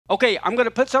Okay, I'm going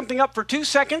to put something up for 2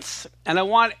 seconds, and I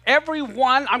want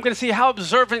everyone, I'm going to see how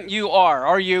observant you are.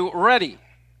 Are you ready?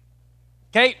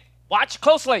 Okay, watch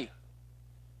closely.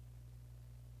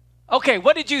 Okay,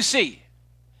 what did you see?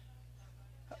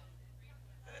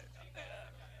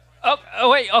 Oh,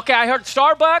 wait, okay, I heard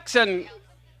Starbucks and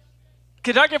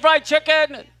Kentucky Fried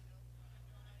Chicken.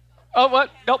 Oh, what?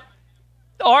 Nope.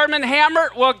 Arm and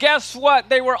Hammer. Well, guess what?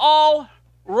 They were all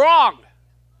wrong.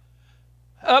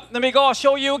 Let me go. I'll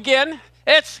show you again.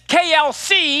 It's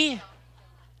KLC,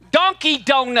 Donkey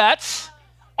Donuts,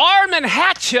 Arm and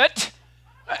Hatchet,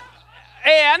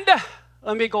 and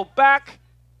let me go back.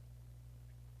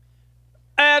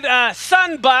 And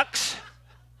Sunbucks.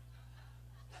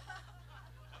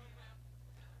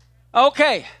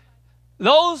 Okay,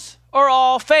 those are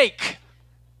all fake.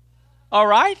 All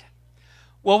right?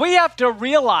 Well, we have to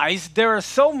realize there is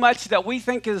so much that we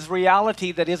think is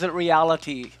reality that isn't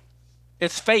reality.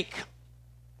 It's fake.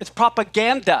 It's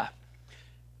propaganda.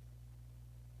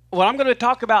 What I'm going to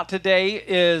talk about today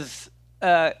is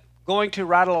going to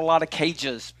rattle a lot of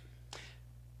cages.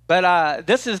 But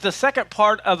this is the second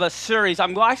part of a series.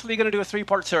 I'm actually going to do a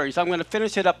 3-part series. I'm going to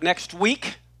finish it up next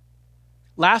week.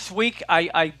 Last week,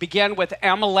 I began with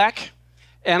Amalek,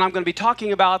 and I'm going to be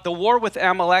talking about the war with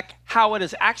Amalek, how it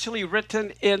is actually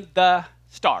written in the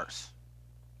stars,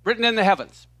 written in the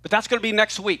heavens. But that's going to be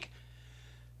next week.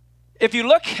 If you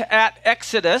look at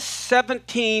Exodus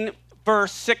 17,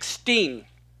 verse 16.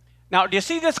 Now, do you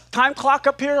see this time clock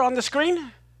up here on the screen?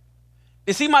 Do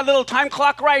you see my little time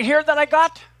clock right here that I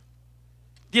got?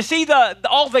 Do you see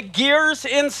all the gears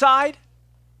inside?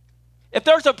 If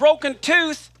there's a broken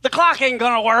tooth, the clock ain't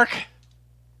going to work.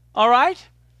 All right?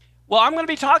 Well, I'm going to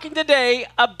be talking today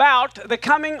about the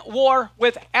coming war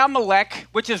with Amalek,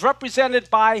 which is represented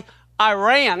by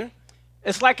Iran.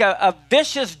 It's like a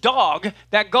vicious dog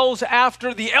that goes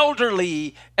after the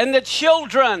elderly and the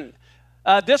children.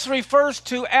 This refers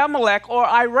to Amalek or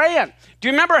Iran. Do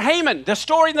you remember Haman, the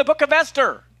story in the book of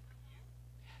Esther?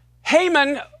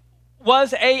 Haman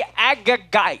was an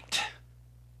Agagite.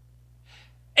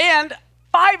 And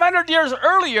 500 years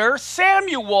earlier,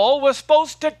 Samuel was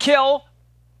supposed to kill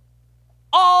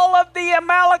all of the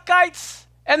Amalekites,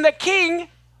 and the king,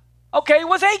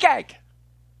 was Agag.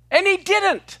 And he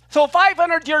didn't. So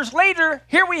 500 years later,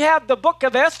 here we have the book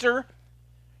of Esther,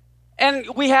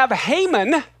 and we have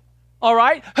Haman, all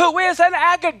right, who is an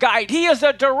Agagite. He is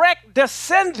a direct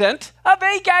descendant of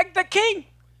Agag the king.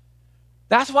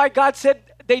 That's why God said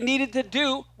they needed to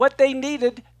do what they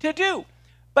needed to do.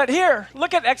 But here,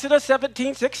 look at Exodus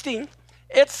 17, 16.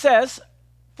 It says,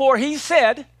 for he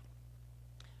said,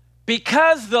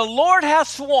 because the Lord has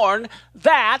sworn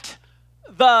that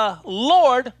the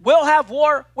Lord will have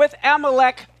war with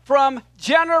Amalek from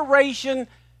generation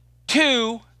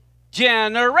to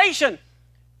generation.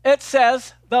 It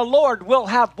says the Lord will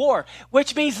have war,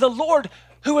 which means the Lord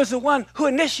who is the one who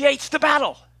initiates the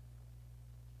battle.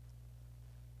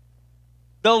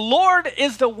 The Lord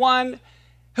is the one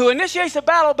who initiates the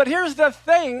battle, but here's the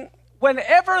thing.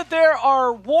 Whenever there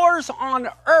are wars on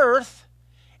earth,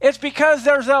 it's because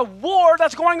there's a war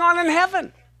that's going on in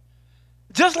heaven.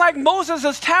 Just like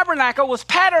Moses' tabernacle was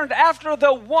patterned after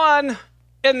the one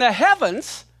in the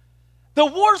heavens, the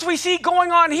wars we see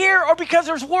going on here are because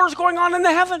there's wars going on in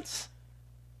the heavens.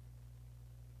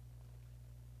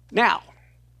 Now,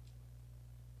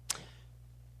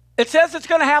 it says it's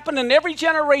going to happen in every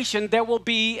generation. There will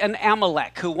be an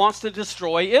Amalek who wants to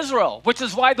destroy Israel, which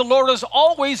is why the Lord is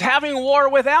always having war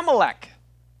with Amalek.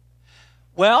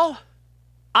 Well,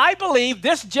 I believe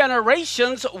this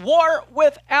generation's war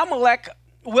with Amalek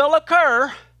will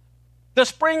occur the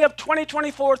spring of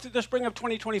 2024 through the spring of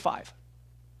 2025,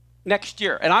 next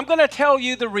year. And I'm going to tell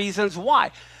you the reasons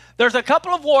why. There's a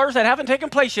couple of wars that haven't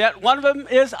taken place yet. One of them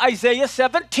is Isaiah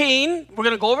 17. We're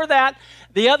going to go over that.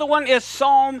 The other one is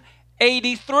Psalm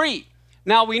 83.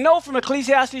 Now, we know from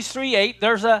Ecclesiastes 3:8,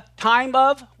 there's a time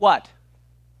of what?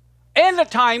 And a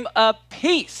time of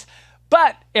peace.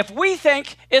 But if we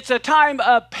think it's a time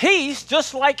of peace,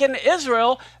 just like in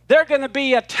Israel, they're going to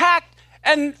be attacked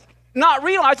and not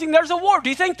realizing there's a war. Do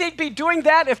you think they'd be doing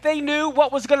that if they knew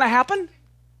what was going to happen?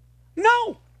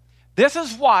 No. This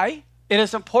is why it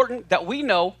is important that we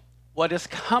know what is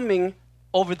coming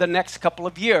over the next couple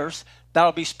of years that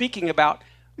I'll be speaking about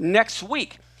next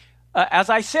week. As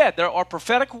I said, there are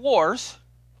prophetic wars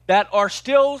that are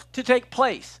still to take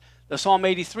place. The Psalm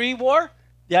 83 war,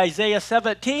 the Isaiah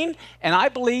 17, and I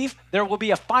believe there will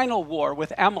be a final war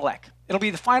with Amalek. It'll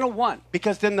be the final one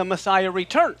because then the Messiah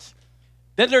returns.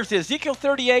 Then there's Ezekiel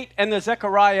 38 and the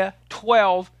Zechariah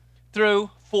 12 through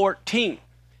 14.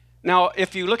 Now,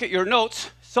 if you look at your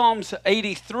notes, Psalms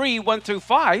 83, 1 through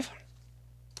 5,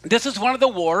 this is one of the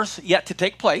wars yet to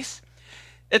take place.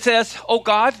 It says, "O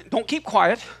God, don't keep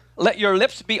quiet. Let your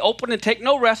lips be open and take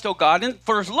no rest, O God. And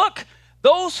first look,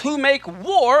 those who make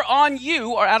war on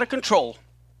you are out of control.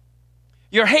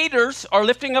 Your haters are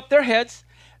lifting up their heads.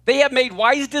 They have made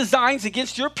wise designs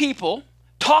against your people,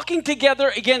 talking together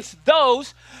against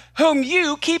those whom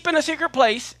you keep in a secret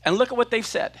place." And look at what they've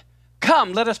said.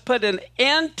 "Come, let us put an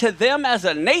end to them as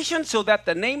a nation so that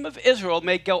the name of Israel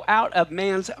may go out of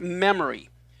man's memory.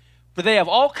 For they have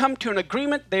all come to an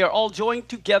agreement. They are all joined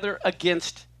together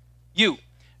against you."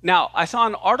 Now, I saw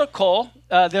an article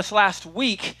this last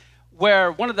week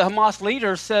where one of the Hamas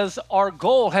leaders says our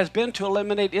goal has been to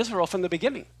eliminate Israel from the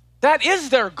beginning. That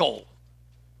is their goal.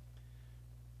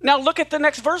 Now, look at the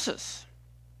next verses.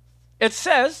 It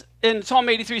says in Psalm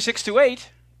 83, 6 to 8,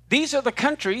 these are the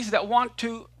countries that want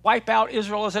to wipe out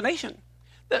Israel as a nation.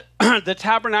 The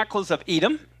tabernacles of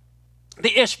Edom,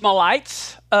 the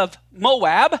Ishmaelites of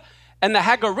Moab, and the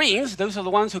Hagarenes, those are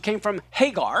the ones who came from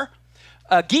Hagar,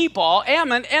 Gebal,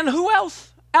 Ammon, and who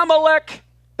else? Amalek,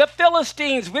 the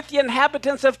Philistines with the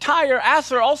inhabitants of Tyre.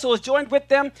 Asher also is joined with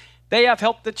them. They have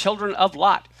helped the children of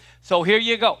Lot. So here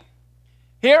you go.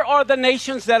 Here are the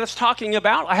nations that it's talking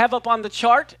about. I have up on the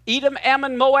chart, Edom,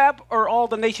 Ammon, Moab are all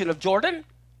the nation of Jordan.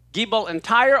 Gebal and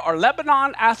Tyre are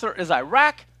Lebanon. Asher is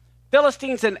Iraq.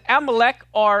 Philistines and Amalek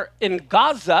are in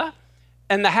Gaza.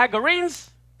 And the Hagarenes,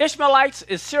 Ishmaelites,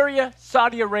 is Syria,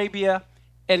 Saudi Arabia,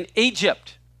 and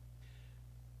Egypt.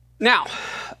 Now,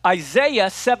 Isaiah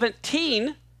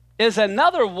 17 is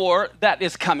another war that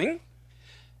is coming.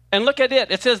 And look at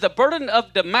it. It says, "The burden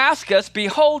of Damascus,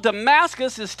 behold,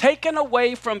 Damascus is taken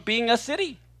away from being a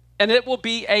city, and it will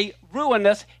be a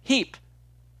ruinous heap."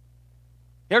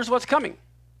 Here's what's coming.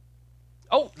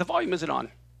 Oh, the volume isn't on.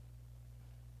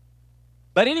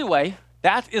 But anyway,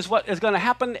 that is what is going to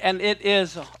happen, and it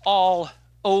is all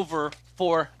over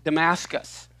for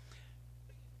Damascus.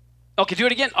 Okay, do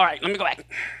it again. All right, let me go back.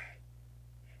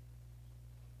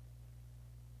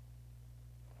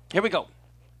 Here we go.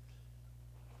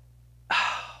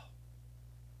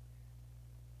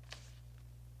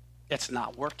 It's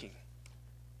not working.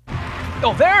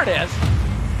 Oh, there it is.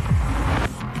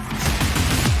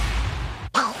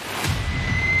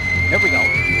 Here we go.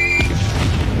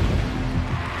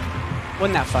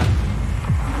 Wasn't that fun?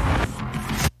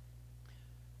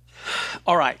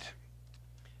 All right.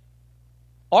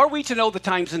 Are we to know the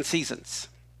times and seasons?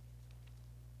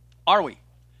 Are we?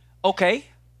 Okay.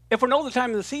 If we know the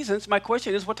time and the seasons, my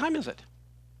question is, what time is it?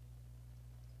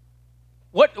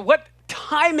 What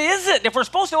time is it? If we're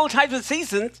supposed to know the times and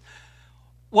seasons,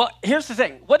 well, here's the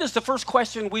thing. What is the first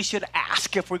question we should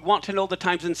ask if we want to know the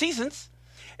times and seasons?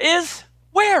 Is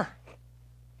where?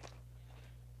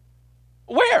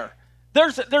 Where?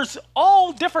 There's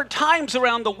all different times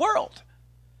around the world.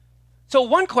 So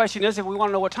one question is, if we want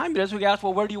to know what time it is, we ask,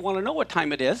 well, where do you want to know what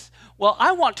time it is? Well,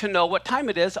 I want to know what time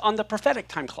it is on the prophetic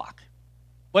time clock.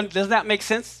 Does that make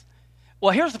sense?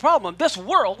 Well, here's the problem. This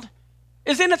world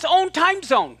is in its own time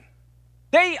zone.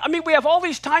 We have all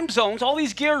these time zones, all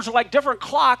these gears are like different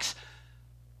clocks,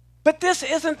 but this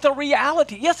isn't the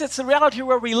reality. Yes, it's the reality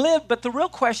where we live, but the real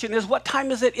question is, what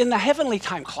time is it in the heavenly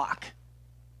time clock?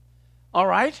 All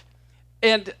right?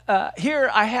 And here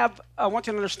I want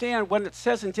you to understand when it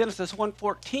says in Genesis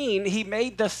 1:14, he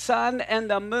made the sun and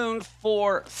the moon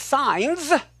for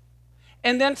signs,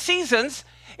 and then seasons.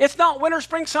 It's not winter,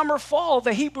 spring, summer, fall.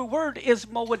 The Hebrew word is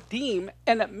moedim,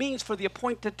 and it means for the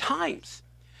appointed times.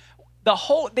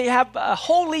 They have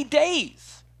holy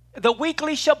days, the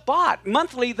weekly Shabbat,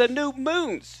 monthly the new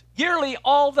moons, yearly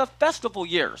all the festival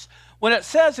years. When it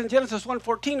says in Genesis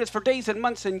 1:14, it's for days and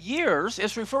months and years,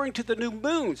 it's referring to the new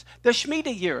moons, the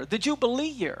Shemitah year, the Jubilee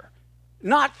year,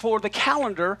 not for the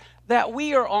calendar that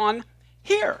we are on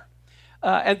here.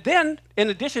 And then,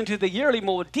 in addition to the yearly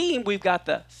Moedim, we've got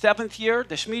the 7th year,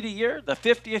 the Shemitah year, the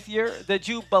 50th year, the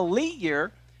Jubilee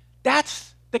year.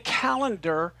 That's the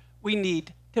calendar we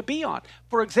need to be on.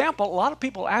 For example, a lot of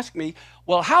people ask me,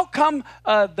 well, how come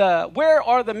where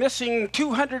are the missing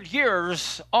 200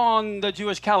 years on the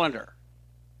Jewish calendar?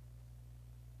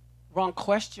 Wrong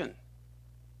question.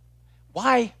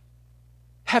 Why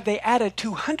have they added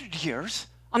 200 years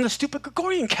on the stupid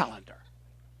Gregorian calendar?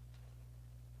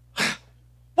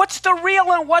 What's the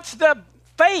real and what's the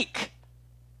fake?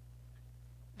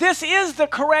 This is the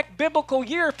correct biblical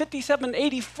year,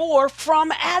 5784,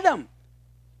 from Adam.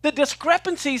 The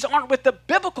discrepancies aren't with the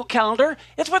biblical calendar,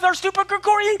 it's with our stupid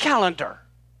Gregorian calendar.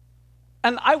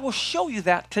 And I will show you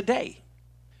that today.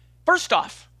 First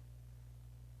off,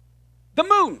 the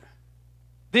moon.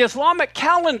 The Islamic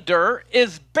calendar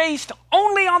is based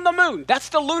only on the moon. That's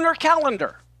the lunar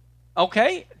calendar.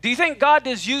 Okay? Do you think God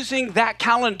is using that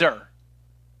calendar?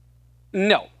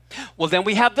 No. Well, then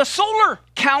we have the solar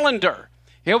calendar.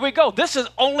 Here we go. This is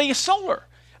only solar.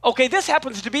 Okay, this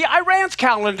happens to be Iran's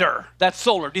calendar. That's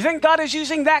solar. Do you think God is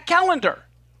using that calendar?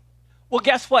 Well,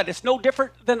 guess what? It's no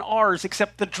different than ours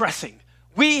except the dressing.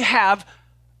 We have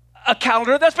a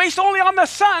calendar that's based only on the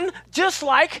sun, just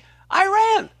like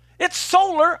Iran. It's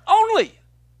solar only.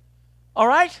 All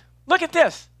right? Look at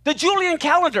this. The Julian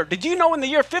calendar. Did you know in the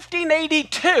year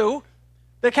 1582,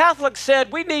 the Catholics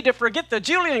said we need to forget the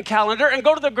Julian calendar and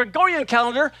go to the Gregorian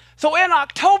calendar. So in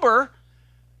October,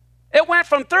 it went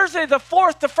from Thursday the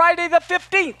 4th to Friday the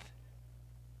 15th.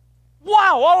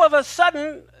 Wow, all of a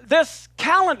sudden, this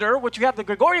calendar, which we have the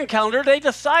Gregorian calendar, they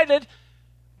decided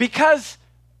because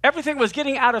everything was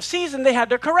getting out of season, they had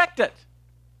to correct it.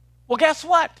 Well, guess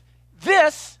what?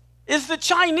 This is the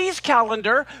Chinese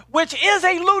calendar, which is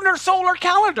a lunar solar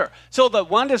calendar. So the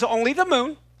one is only the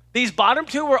moon. These bottom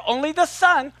two are only the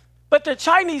sun. But the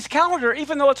Chinese calendar,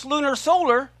 even though it's lunar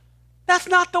solar, that's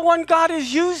not the one God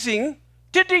is using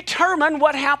to determine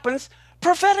what happens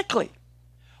prophetically.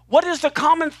 What is the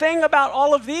common thing about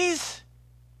all of these?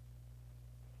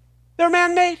 They're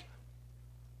man-made.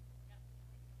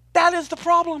 That is the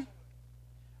problem.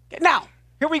 Now,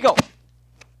 here we go.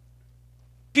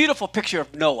 Beautiful picture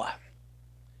of Noah.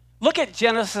 Look at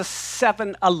Genesis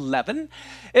 7:11.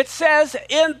 It says,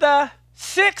 in the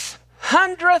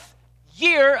 600th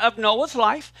year of Noah's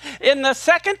life, in the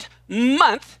second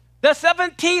month, the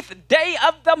 17th day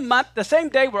of the month, the same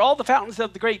day were all the fountains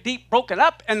of the great deep broken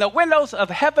up and the windows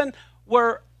of heaven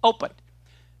were opened.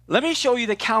 Let me show you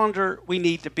the calendar we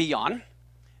need to be on.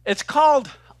 It's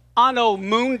called Anno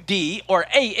Mundi, or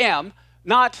AM,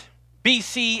 not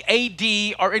BC,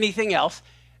 AD, or anything else.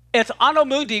 It's Anno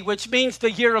Mundi, which means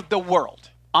the year of the world.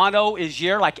 Anno is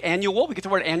year, like annual. We get the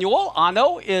word annual.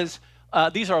 Anno is,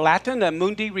 these are Latin, and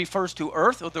Mundi refers to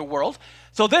earth or the world.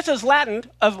 So this is Latin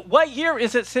of what year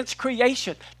is it since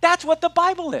creation? That's what the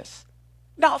Bible is.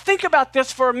 Now think about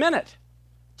this for a minute.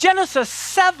 Genesis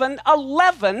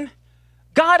 7:11,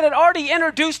 God had already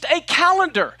introduced a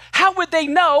calendar. How would they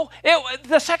know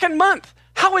the second month?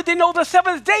 How would they know the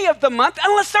seventh day of the month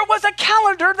unless there was a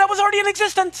calendar that was already in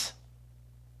existence?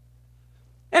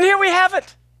 And here we have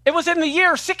it. It was in the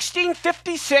year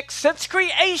 1656 since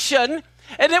creation,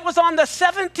 and it was on the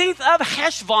 17th of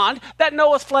Heshvan that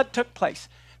Noah's flood took place.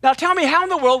 Now tell me, how in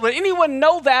the world would anyone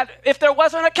know that if there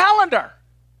wasn't a calendar?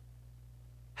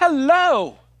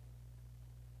 Hello.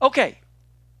 Okay,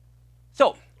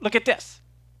 so look at this.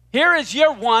 Here is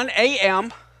year 1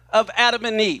 AM of Adam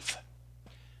and Eve.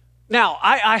 Now,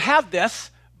 I have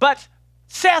this, but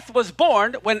Seth was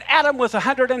born when Adam was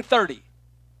 130.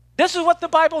 This is what the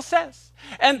Bible says.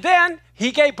 And then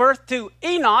he gave birth to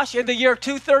Enosh in the year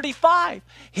 235.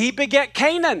 He begat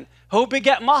Canaan, who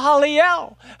begat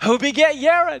Mahalalel, who begat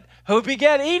Yared, who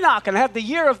begat Enoch, and have the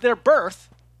year of their birth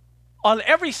on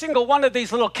every single one of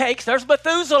these little cakes. There's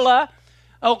Methuselah,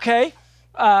 okay,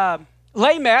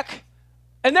 Lamech,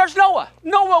 and there's Noah.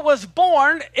 Noah was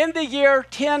born in the year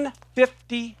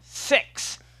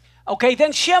 1056. Okay,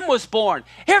 then Shem was born.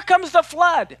 Here comes the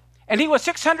flood. And he was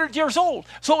 600 years old.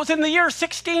 So it was in the year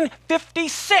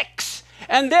 1656.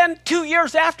 And then 2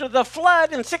 years after the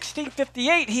flood in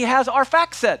 1658, he has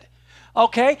Arphaxad.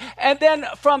 Okay? And then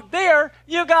from there,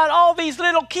 you got all these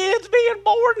little kids being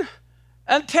born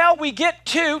until we get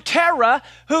to Terah,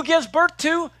 who gives birth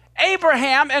to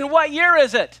Abraham. And what year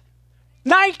is it?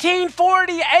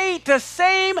 1948, the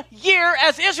same year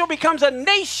as Israel becomes a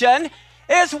nation,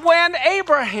 is when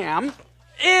Abraham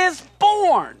is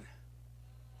born.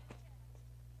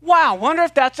 Wow, wonder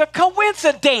if that's a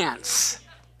coincidence.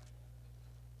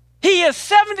 He is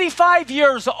 75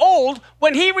 years old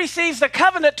when he receives the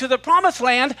covenant to the promised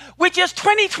land, which is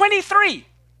 2023.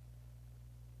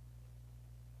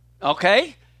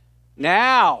 Okay,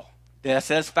 now, this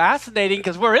is fascinating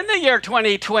because we're in the year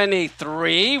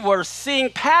 2023. We're seeing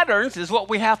patterns is what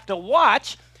we have to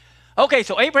watch. Okay,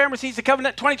 so Abraham receives the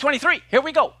covenant 2023. Here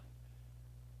we go.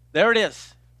 There it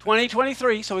is,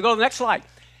 2023. So we go to the next slide.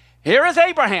 Here is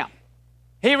Abraham.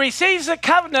 He receives the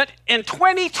covenant in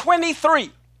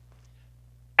 2023.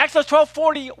 Exodus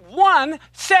 12:41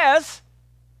 says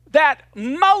that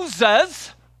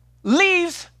Moses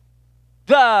leaves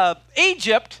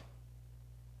Egypt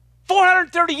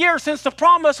 430 years since the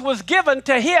promise was given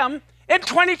to him in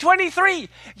 2023.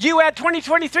 You add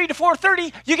 2023 to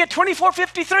 430, you get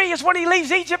 2453 is when he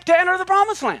leaves Egypt to enter the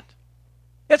promised land.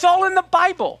 It's all in the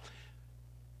Bible.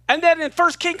 And then in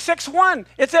 1 Kings 6:1,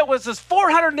 it said it was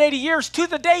 480 years to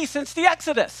the day since the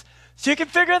Exodus. So you can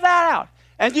figure that out.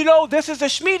 And you know, this is a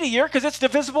Shemitah year because it's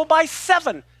divisible by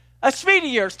 7. A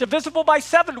Shemitah year is divisible by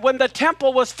 7. When the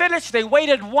temple was finished, they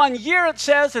waited 1 year, it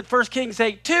says in 1 Kings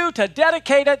 8:2, to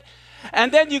dedicate it.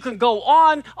 And then you can go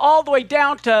on all the way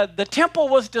down to the temple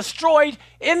was destroyed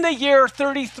in the year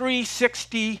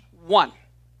 3361.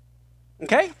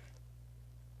 Okay?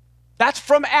 That's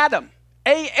from Adam.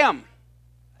 A.M.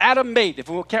 Adam made. If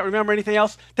we can't remember anything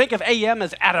else, think of A.M.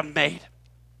 as Adam made.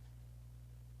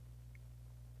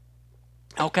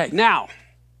 Okay, now,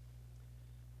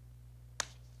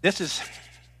 this is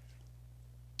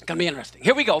going to be interesting.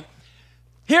 Here we go.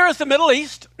 Here is the Middle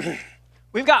East.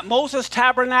 We've got Moses'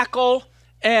 tabernacle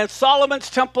and Solomon's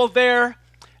temple there.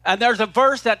 And there's a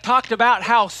verse that talked about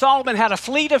how Solomon had a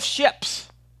fleet of ships,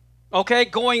 okay,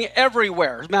 going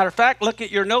everywhere. As a matter of fact, look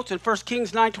at your notes in 1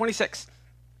 Kings 9:26.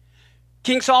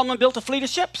 King Solomon built a fleet of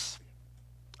ships,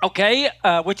 okay,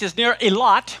 which is near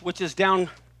Elat, which is down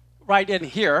right in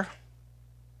here.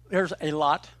 There's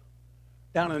Elat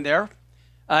down in there.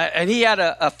 And he had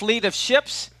a fleet of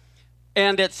ships.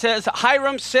 And it says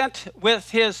Hiram sent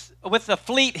with the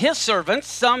fleet his servants,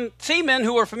 some seamen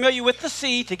who were familiar with the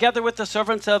sea, together with the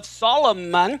servants of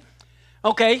Solomon.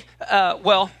 Okay,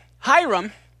 well,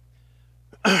 Hiram,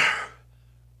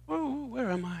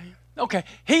 where am I? Okay,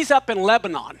 he's up in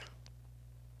Lebanon.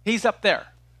 He's up there.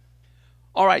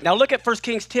 All right, now look at 1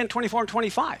 Kings 10:24 and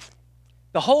 25.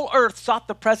 The whole earth sought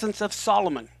the presence of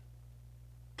Solomon.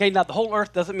 Okay, now the whole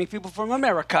earth doesn't mean people from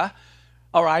America,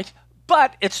 all right?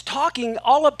 But it's talking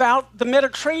all about the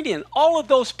Mediterranean. All of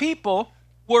those people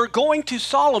were going to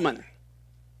Solomon.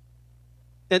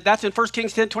 That's in 1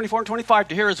 Kings 10:24 and 25,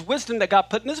 to hear his wisdom that God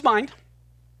put in his mind.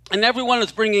 And everyone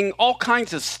is bringing all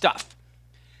kinds of stuff.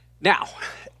 Now,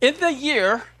 in the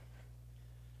year,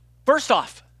 first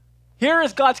off, here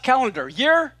is God's calendar.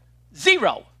 Year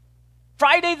 0.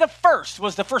 Friday the 1st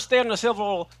was the first day on the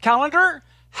civil calendar.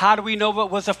 How do we know it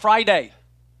was a Friday?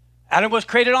 Adam was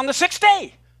created on the 6th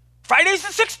day. Friday's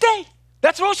the 6th day.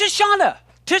 That's Rosh Hashanah,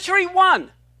 Tishri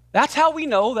 1. That's how we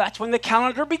know that's when the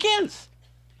calendar begins.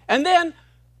 And then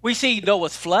we see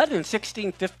Noah's flood in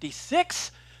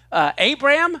 1656.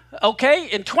 Abraham, okay,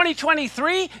 in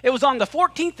 2023, it was on the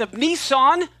 14th of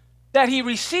Nisan that he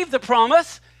received the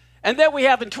promise. And then we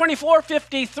have in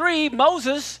 2453,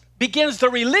 Moses begins the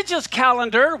religious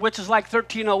calendar, which is like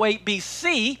 1308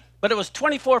 BC, but it was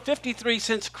 2453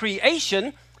 since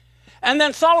creation. And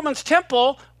then Solomon's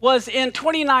temple was in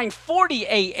 2940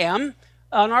 AM.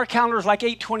 On our calendar is like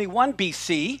 821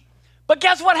 BC. But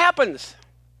guess what happens?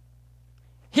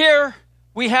 Here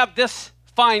we have this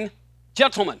fine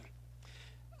gentleman.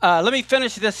 Let me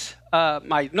finish this,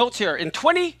 my notes here. In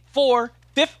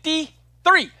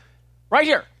 2453, right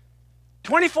here,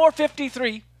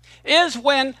 2453 is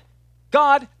when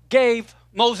God gave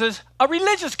Moses a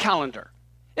religious calendar.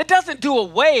 It doesn't do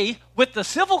away with the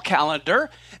civil calendar,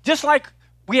 just like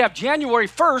we have January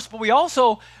 1st, but we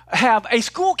also have a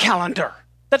school calendar.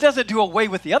 That doesn't do away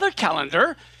with the other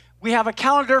calendar. We have a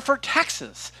calendar for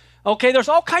taxes. Okay, there's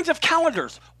all kinds of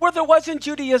calendars, where there was in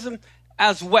Judaism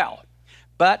as well.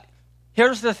 But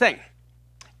here's the thing.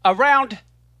 Around,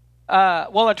 in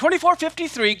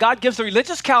 2453, God gives the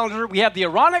religious calendar. We have the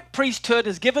Aaronic priesthood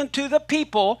is given to the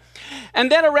people.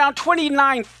 And then around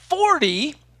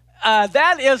 2940,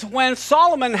 that is when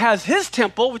Solomon has his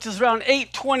temple, which is around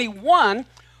 821.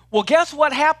 Well, guess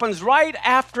what happens right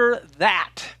after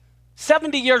that?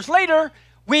 70 years later,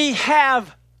 we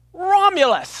have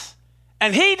Romulus.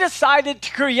 And he decided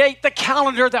to create the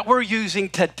calendar that we're using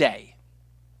today.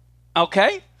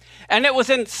 Okay? And it was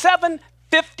in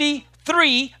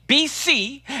 753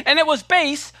 BC, and it was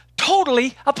based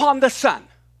totally upon the sun.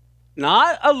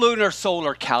 Not a lunar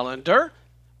solar calendar,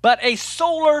 but a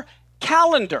solar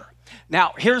calendar.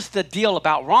 Now, here's the deal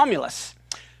about Romulus.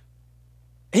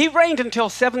 He reigned until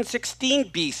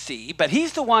 716 BC, but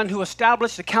he's the one who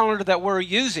established the calendar that we're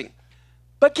using.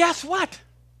 But guess what?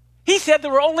 He said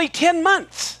there were only 10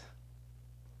 months.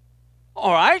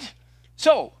 All right?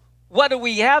 So, what do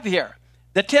we have here?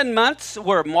 The 10 months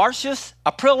were Martius,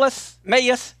 Aprilis,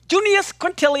 Maius, Junius,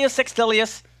 Quintilius,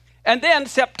 Sextilius, and then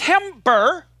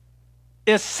September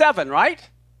is 7, right?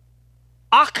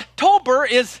 October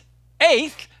is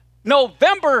 8th,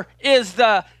 November is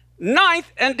the 9th,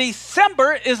 and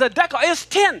December is is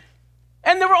 10.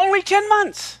 And there were only 10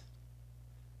 months.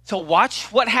 So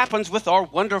watch what happens with our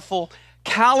wonderful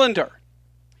calendar.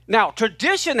 Now,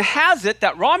 tradition has it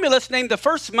that Romulus named the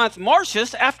first month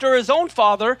Martius after his own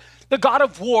father, the god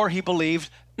of war, he believed,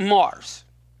 Mars.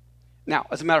 Now,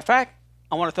 as a matter of fact,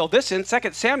 I want to throw this in.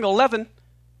 2 Samuel 11,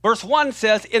 verse 1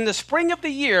 says, in the spring of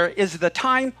the year is the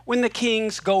time when the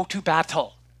kings go to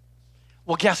battle.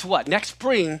 Well, guess what? Next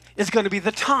spring is going to be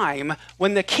the time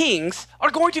when the kings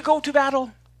are going to go to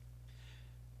battle.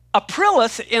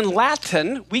 Aprilis in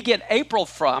Latin, we get April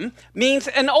from, means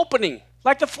an opening,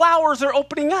 like the flowers are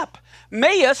opening up.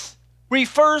 Maius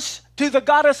refers to the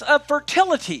goddess of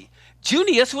fertility.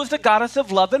 Junius was the goddess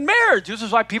of love and marriage. This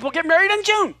is why people get married in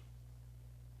June.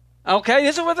 Okay,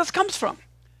 this is where this comes from.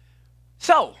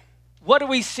 So, what do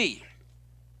we see?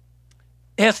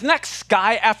 His next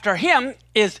guy after him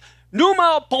is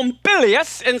Numa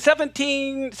Pompilius in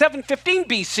 715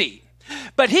 BC.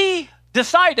 But he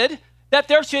decided that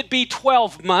there should be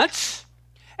 12 months.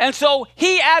 And so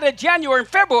he added January and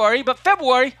February, but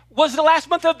February was the last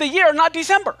month of the year, not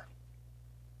December.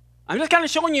 I'm just kind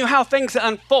of showing you how things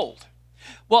unfold.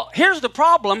 Well, here's the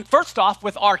problem. First off,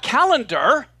 with our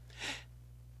calendar,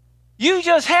 you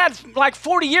just had like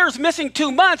 40 years missing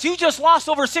 2 months. You just lost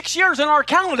over 6 years in our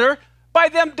calendar by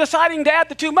them deciding to add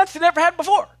the 2 months they never had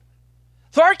before.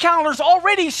 So our calendar's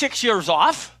already 6 years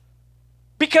off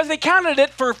because they counted it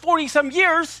for 40-some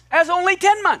years as only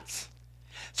 10 months.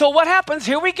 So what happens?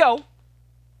 Here we go.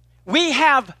 We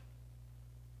have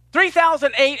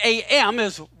 3008 AM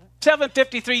is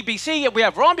 753 BC, and we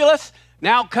have Romulus.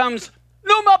 Now comes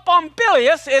Numa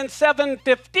Pompilius in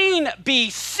 715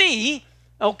 BC,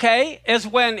 okay, is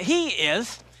when he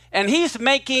is, and he's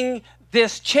making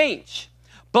this change.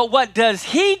 But what does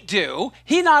he do?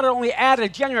 He not only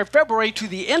added January, February to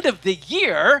the end of the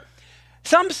year.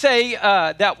 Some say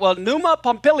that, well, Numa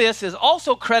Pompilius is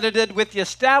also credited with the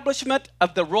establishment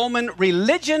of the Roman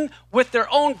religion with their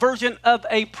own version of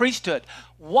a priesthood.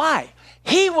 Why?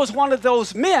 He was one of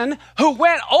those men who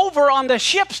went over on the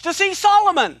ships to see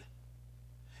Solomon.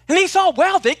 And he saw,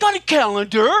 well, they got a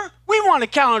calendar. We want a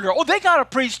calendar. Oh, they got a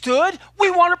priesthood. We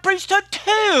want a priesthood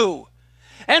too.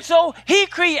 And so he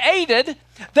created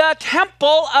the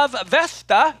Temple of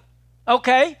Vesta,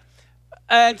 okay,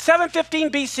 in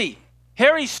 715 BC.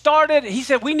 Here he started, he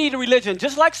said, we need a religion,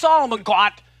 just like Solomon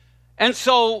got. And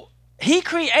so he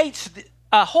creates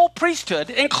a whole priesthood,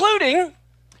 including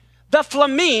the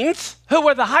Flamines, who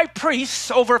were the high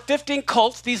priests over 15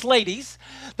 cults, these ladies.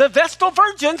 The Vestal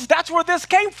Virgins, that's where this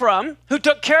came from, who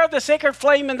took care of the sacred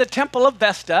flame in the Temple of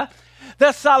Vesta. The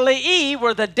Salii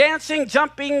were the dancing,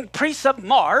 jumping priests of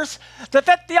Mars. The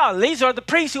Fetiales are the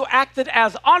priests who acted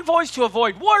as envoys to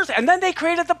avoid wars. And then they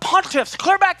created the pontiffs,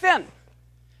 clear back then.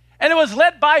 And it was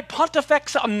led by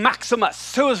Pontifex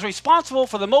Maximus, who was responsible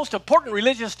for the most important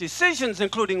religious decisions,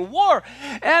 including war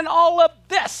and all of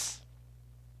this.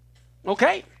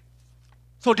 Okay?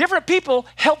 So different people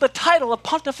held the title of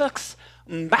Pontifex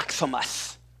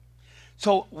Maximus.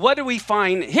 So what do we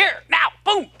find here? Now,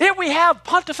 boom, here we have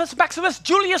Pontifex Maximus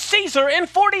Julius Caesar in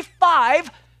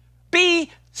 45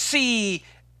 BCE.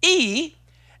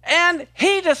 And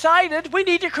he decided we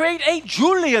need to create a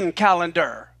Julian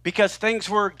calendar because things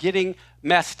were getting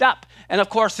messed up. And of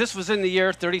course, this was in the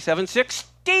year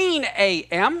 3716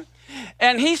 AM.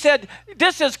 And he said,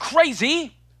 this is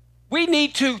crazy. We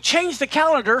need to change the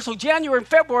calendar so January and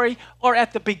February are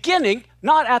at the beginning,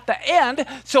 not at the end.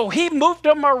 So he moved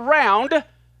them around,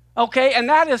 okay? And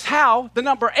that is how the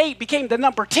number 8 became the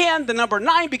number 10. The number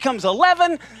 9 becomes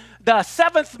 11. The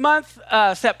 7th month,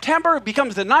 September,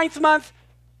 becomes the 9th month.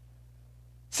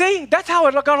 See, that's how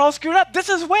it got all screwed up. This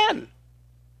is when.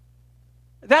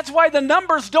 That's why the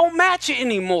numbers don't match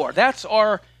anymore. That's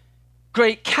our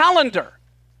great calendar.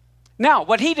 Now,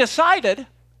 what he decided,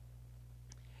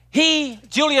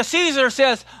 Julius Caesar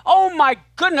says, oh my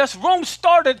goodness, Rome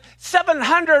started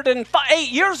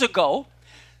 708 years ago.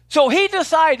 So he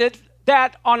decided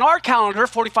that on our calendar,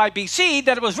 45 BC,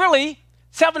 that it was really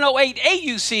 708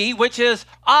 AUC, which is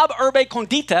Ab Urbe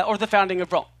Condita, or the founding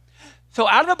of Rome. So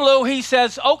out of the blue, he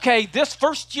says, okay, this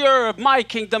first year of my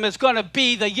kingdom is going to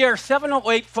be the year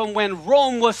 708 from when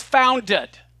Rome was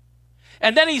founded.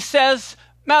 And then he says,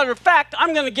 matter of fact,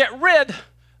 I'm going to get rid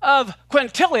of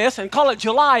Quintilius and call it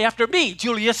July after me,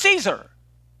 Julius Caesar.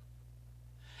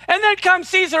 And then comes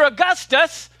Caesar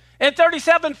Augustus in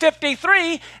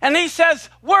 3753, and he says,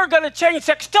 we're going to change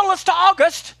Sextilis to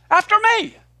August after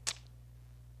me.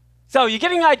 So you're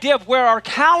getting an idea of where our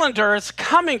calendar is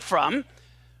coming from.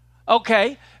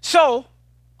 Okay, so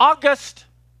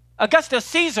Augustus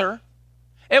Caesar,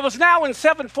 it was now in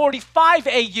 745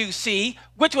 AUC,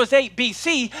 which was 8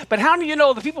 BC, but how many of you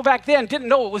know the people back then didn't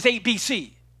know it was 8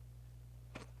 BC?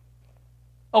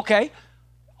 Okay,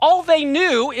 all they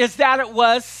knew is that it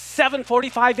was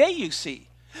 745 AUC.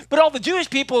 But all the Jewish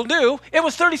people knew it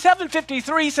was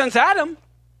 3753 since Adam.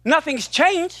 Nothing's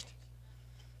changed.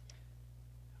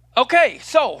 Okay,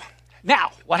 so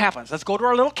now what happens? Let's go to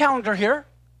our little calendar here.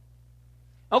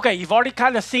 Okay, you've already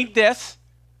kind of seen this.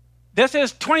 This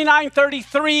is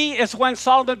 2933 is when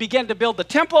Solomon began to build the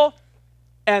temple.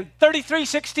 And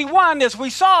 3361, as we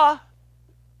saw,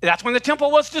 that's when the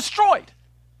temple was destroyed.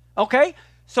 Okay,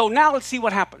 so now let's see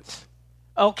what happens.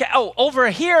 Okay, over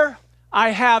here, I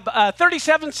have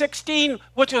 3716,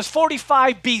 which was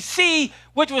 45 BC,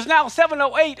 which was now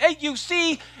 708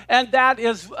 AUC, and that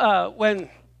is when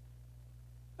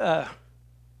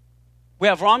we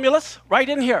have Romulus right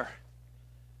in here.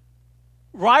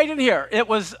 Right in here. It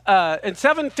was in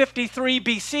 753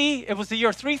 BC. It was the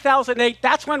year 3008.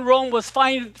 That's when Rome was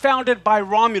founded by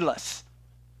Romulus.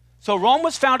 So Rome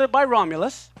was founded by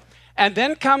Romulus. And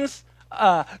then comes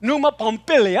Numa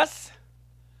Pompilius.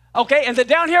 Okay, and then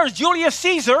down here is Julius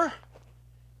Caesar.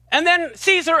 And then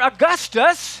Caesar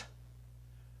Augustus.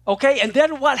 Okay, and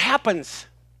then what happens?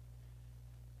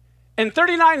 In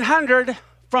 3900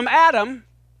 from Adam,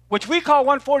 which we call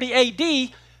 140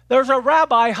 AD, there's a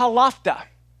rabbi, Halafta,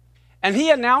 and he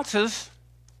announces,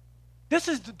 this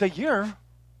is the year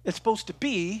it's supposed to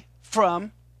be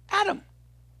from Adam,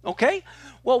 okay?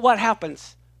 Well, what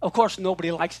happens? Of course,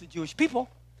 nobody likes the Jewish people.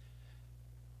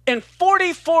 In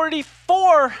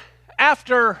 4044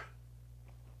 after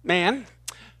man,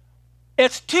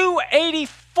 it's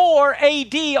 284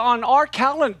 AD on our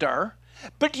calendar,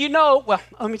 but you know, well,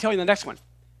 let me tell you the next one.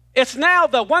 It's now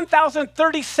the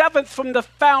 1037th from the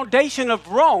foundation of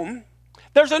Rome.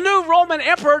 There's a new Roman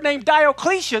emperor named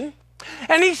Diocletian,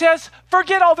 and he says,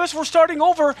 forget all this, we're starting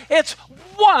over. It's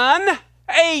 1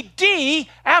 AD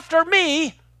after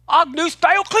me, Agnus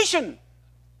Diocletian.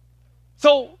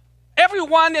 So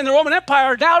everyone in the Roman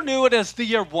Empire now knew it as the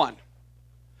year 1.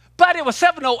 But it was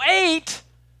 708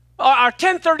 or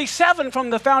 1037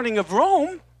 from the founding of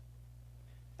Rome.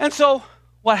 And so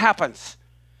what happens?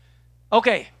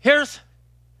 Okay, here's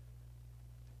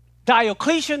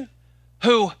Diocletian,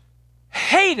 who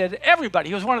hated everybody.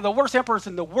 He was one of the worst emperors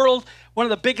in the world, one of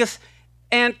the biggest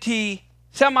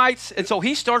anti-Semites, and so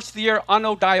he starts the year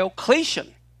Anno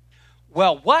Diocletian.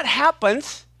 Well, what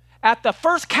happens at the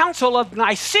first council of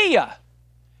Nicaea?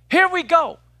 Here we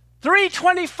go,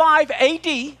 325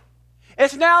 AD.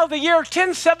 It's now the year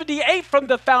 1078 from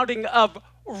the founding of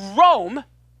Rome.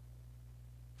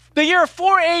 The year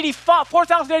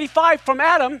 4085 from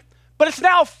Adam, but it's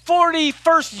now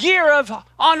 41st year of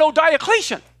Anno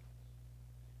Diocletian.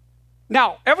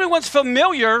 Now, everyone's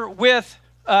familiar with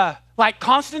like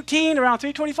Constantine around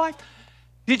 325.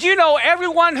 Did you know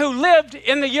everyone who lived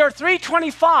in the year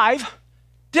 325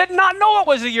 did not know it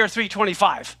was the year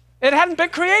 325? It hadn't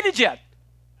been created yet.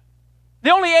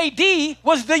 The only AD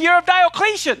was the year of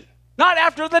Diocletian, not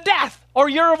after the death or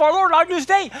year of our Lord Agnus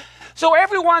Dei. So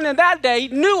everyone in that day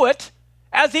knew it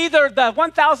as either the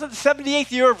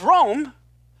 1078th year of Rome,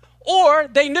 or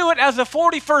they knew it as the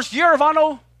 41st year of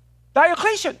Anno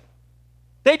Diocletian.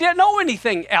 They didn't know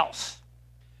anything else.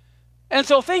 And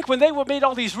so think when they made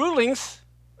all these rulings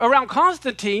around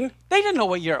Constantine, they didn't know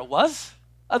what year it was,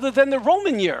 other than the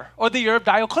Roman year or the year of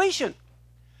Diocletian.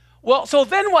 Well, so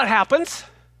then what happens?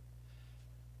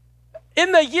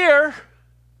 In the year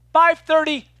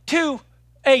 532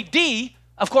 AD,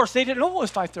 of course, they didn't know it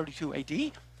was 532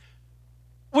 AD,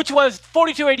 which was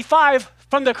 4285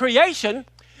 from the creation.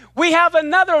 We have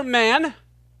another man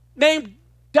named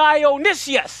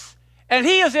Dionysius, and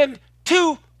he is in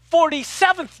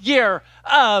 247th year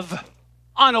of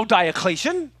Anno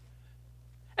Diocletian.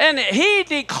 And he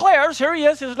declares, here he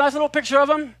is, there's a nice little picture of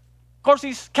him. Of course,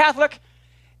 he's Catholic.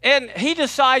 And he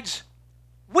decides,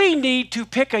 we need to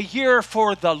pick a year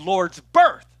for the Lord's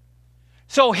birth.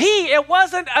 So it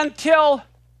wasn't until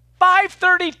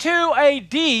 532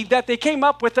 AD that they came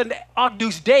up with an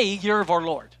Agnus Dei, year of our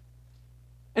Lord.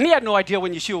 And he had no idea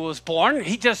when Yeshua was born.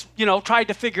 He just, tried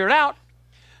to figure it out.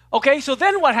 Okay, so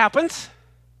then what happens?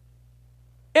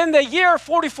 In the year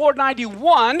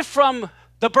 4491 from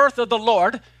the birth of the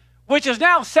Lord, which is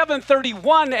now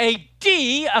 731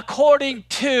 AD, according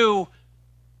to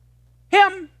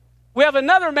him, we have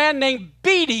another man named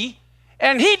Bede,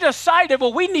 and he decided,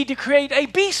 well, we need to create a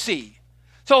BC.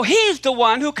 So he's the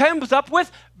one who comes up with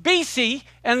BC,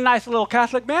 and a nice little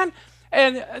Catholic man.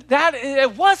 And that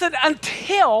it wasn't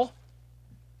until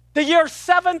the year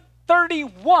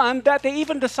 731 that they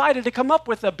even decided to come up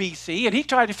with a BC, and he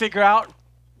tried to figure out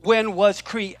when was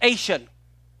creation.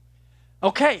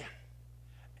 Okay,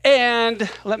 and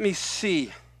let me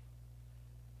see.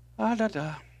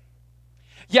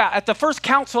 Yeah, at the first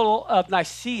council of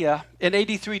Nicaea in AD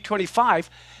 325,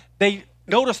 they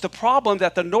noticed the problem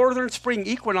that the northern spring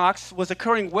equinox was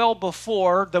occurring well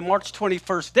before the March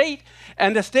 21st date,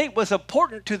 and this date was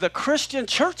important to the Christian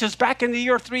churches back in the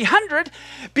year 300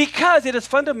 because it is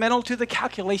fundamental to the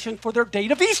calculation for their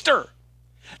date of Easter.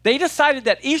 They decided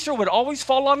that Easter would always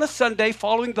fall on a Sunday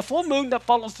following the full moon that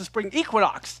follows the spring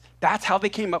equinox. That's how they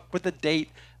came up with the date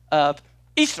of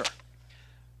Easter.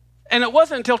 And it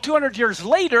wasn't until 200 years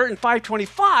later, in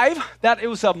 525, that it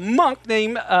was a monk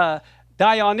named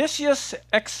Dionysius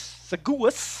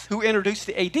Exiguus who introduced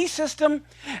the AD system.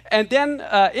 And then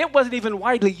it wasn't even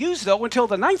widely used, though, until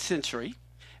the 9th century.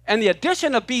 And the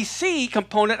addition of BC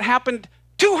component happened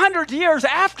 200 years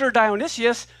after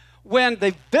Dionysius, when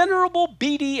the Venerable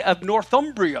Bede of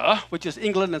Northumbria, which is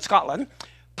England and Scotland,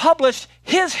 published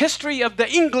his History of the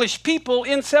English People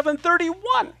in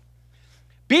 731.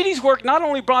 Bede's work not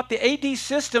only brought the AD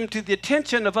system to the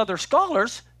attention of other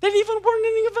scholars, they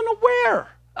weren't even aware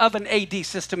of an AD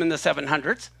system in the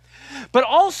 700s, but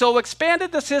also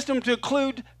expanded the system to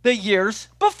include the years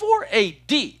before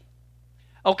AD.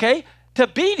 Okay, to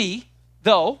Bede,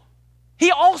 though, he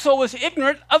also was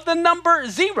ignorant of the number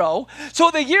 0,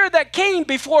 so the year that came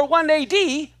before 1 AD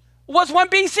was 1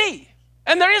 BC,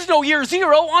 and there is no year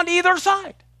 0 on either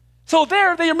side. So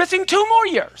there, they are missing 2 more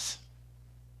years.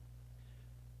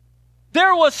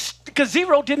 Because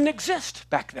 0 didn't exist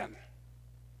back then.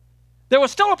 There was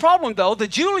still a problem, though. The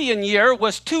Julian year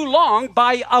was too long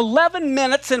by 11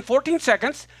 minutes and 14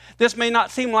 seconds. This may not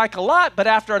seem like a lot, but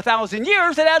after 1,000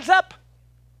 years, it adds up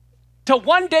to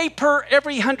 1 day per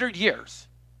every 100 years.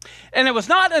 And it was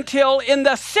not until in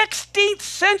the 16th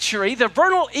century, the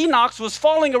vernal equinox was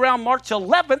falling around March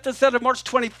 11th instead of March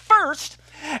 21st.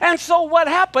 And so what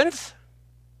happens?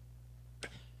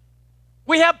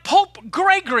 We have Pope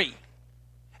Gregory.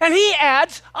 And he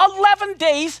adds 11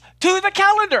 days to the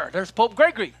calendar. There's Pope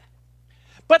Gregory.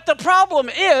 But the problem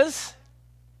is,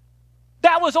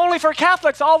 that was only for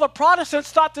Catholics. All the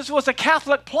Protestants thought this was a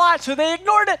Catholic plot, so they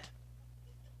ignored it.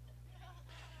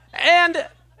 And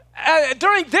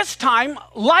during this time,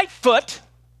 Lightfoot,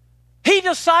 he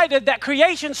decided that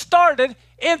creation started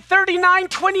in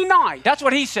 3929. That's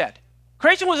what he said.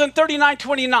 Creation was in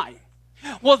 3929.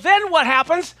 Well, then what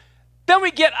happens? Then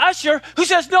we get Usher, who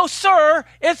says, no, sir,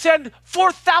 it's in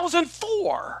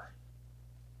 4004.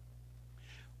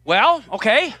 Well,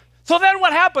 okay. So then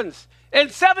what happens? In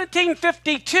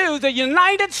 1752, the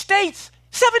United States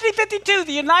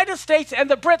and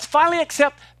the Brits finally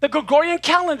accept the Gregorian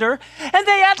calendar, and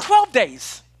they add 12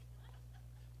 days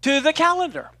to the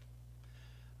calendar.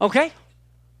 Okay?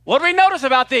 What do we notice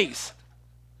about these?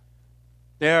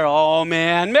 They're all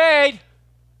man-made.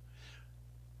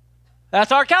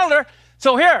 That's our calendar.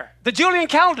 So here, the Julian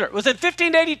calendar was in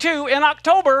 1582. In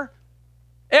October,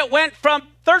 it went from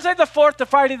Thursday the 4th to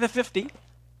Friday the 15th.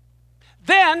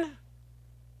 Then,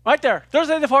 right there,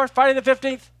 Thursday the 4th, Friday the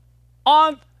 15th,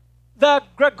 on the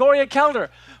Gregorian calendar.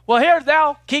 Well, here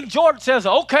now, King George says,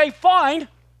 okay, fine,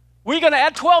 we're going to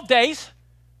add 12 days.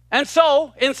 And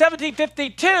so, in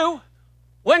 1752,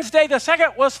 Wednesday the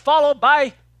 2nd was followed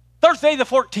by Thursday the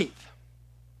 14th.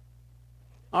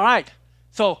 All right,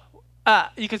 so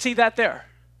you can see that there.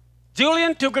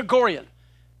 Julian to Gregorian.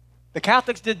 The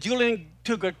Catholics did Julian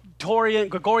to Gregorian in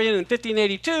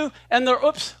 1582, and they're,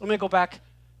 oops, let me go back.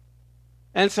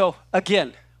 And so,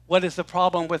 again, what is the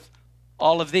problem with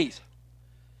all of these?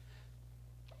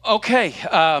 Okay,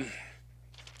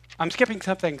 I'm skipping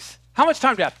some things. How much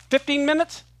time do I have? 15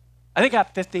 minutes? I think I have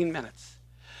 15 minutes.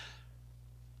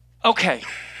 Okay,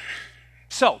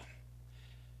 so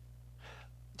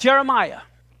Jeremiah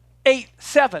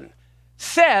 8:7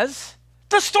 says,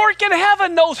 the stork in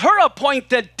heaven knows her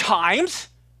appointed times,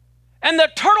 and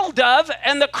the turtle dove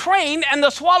and the crane and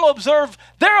the swallow observe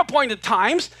their appointed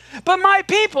times, but my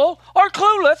people are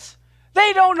clueless.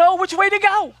 They don't know which way to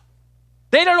go.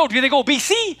 They don't know, do they go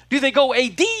BC? Do they go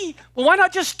AD? Well, why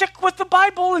not just stick with the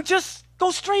Bible and just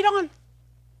go straight on?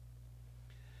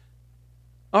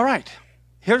 All right,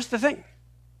 here's the thing.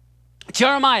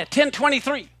 Jeremiah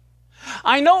 10:23.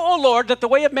 I know, O Lord, that the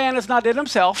way of man is not in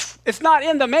himself. It's not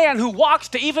in the man who walks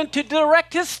to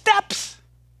direct his steps.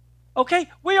 Okay,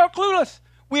 we are clueless.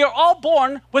 We are all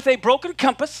born with a broken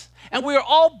compass, and we are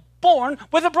all born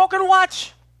with a broken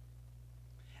watch.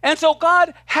 And so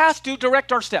God has to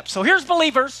direct our steps. So here's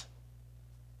believers.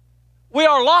 We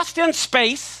are lost in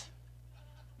space.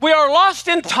 We are lost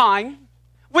in time.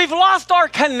 We've lost our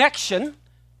connection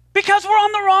because we're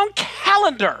on the wrong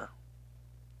calendar.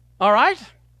 All right?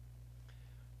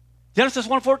 Genesis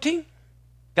 1:14.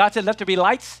 God said, let there be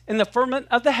lights in the firmament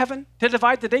of the heaven to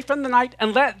divide the day from the night,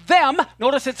 and let them,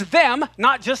 notice it's them,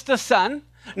 not just the sun,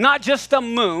 not just the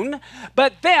moon,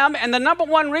 but them, and the number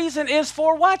one reason is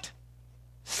for what?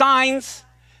 Signs.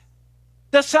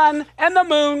 The sun and the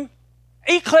moon,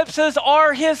 eclipses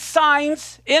are his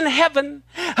signs in heaven.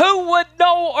 Who would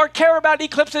know or care about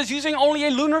eclipses using only a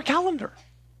lunar calendar?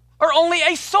 or only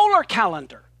a solar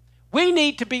calendar. We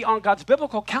need to be on God's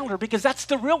biblical calendar because that's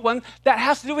the real one that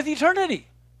has to do with eternity.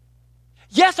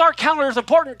 Yes, our calendar is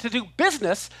important to do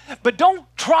business, but don't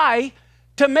try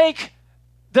to make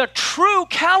the true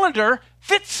calendar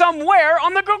fit somewhere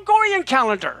on the Gregorian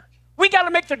calendar. We got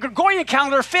to make the Gregorian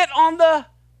calendar fit on the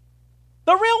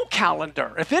real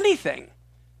calendar, if anything.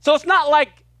 So it's not like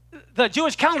the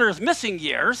Jewish calendar is missing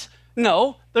years.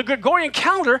 No, the Gregorian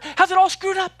calendar has it all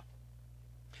screwed up.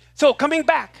 So coming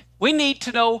back, we need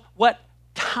to know what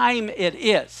time it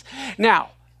is.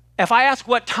 Now, if I ask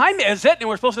what time is it, and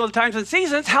we're supposed to know the times and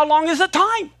seasons, how long is the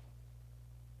time?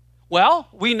 Well,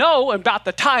 we know about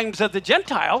the times of the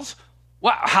Gentiles.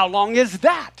 Well, how long is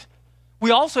that? We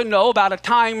also know about a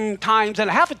time, times and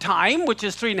a half a time, which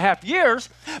is 3.5 years.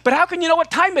 But how can you know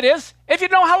what time it is if you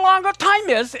know how long a time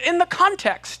is in the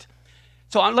context?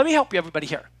 So let me help you, everybody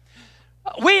here.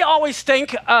 We always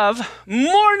think of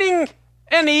morning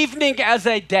and evening as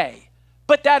a day,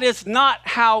 but that is not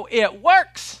how it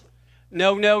works.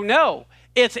 No, no, no.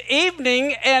 It's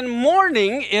evening and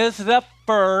morning is the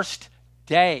first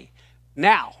day.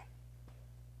 Now,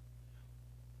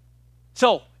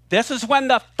 so this is when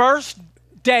the first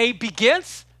day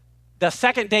begins. The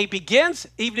second day begins,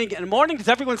 evening and morning. Does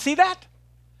everyone see that?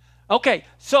 Okay,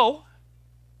 so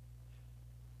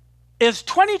is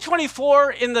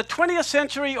 2024 in the 20th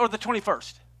century or the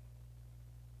 21st?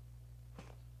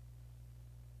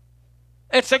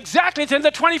 It's in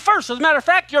the 21st. As a matter of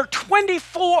fact, you're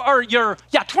 24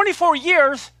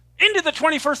 years into the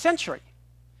 21st century.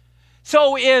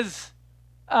 So is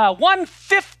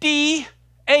 150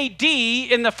 AD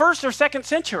in the first or second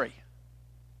century?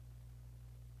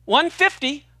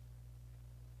 150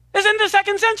 is in the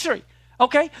second century,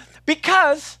 okay?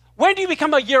 Because when do you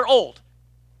become a year old?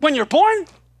 When you're born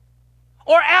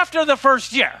or after the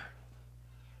first year?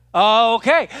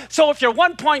 Okay, so if you're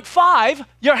 1.5,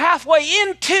 you're halfway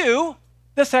into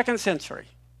the second century.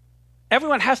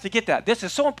 Everyone has to get that. This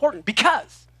is so important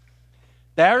because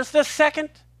there's the second,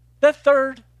 the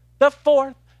third, the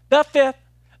fourth, the fifth,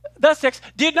 the sixth.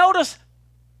 Do you notice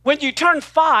when you turn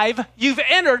 5, you've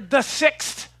entered the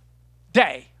 6th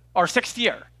day or 6th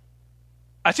year?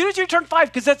 As soon as you turn 5,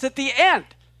 because that's at the end.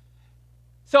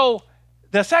 So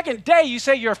the second day, you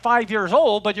say you're 5 years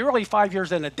old, but you're really 5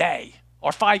 years in a day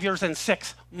or 5 years and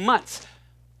 6 months.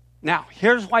 Now,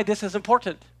 here's why this is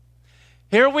important.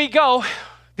 Here we go.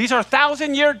 These are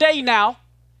 1,000-year day now.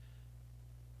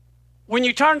 When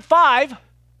you turn 5,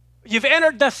 you've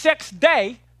entered the 6th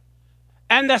day,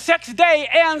 and the 6th day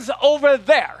ends over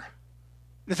there.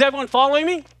 Is everyone following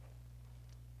me?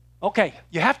 Okay,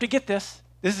 you have to get this.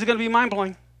 This is going to be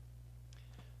mind-blowing.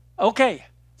 Okay,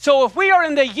 so if we are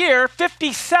in the year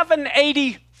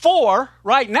 5784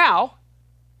 right now,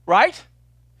 right?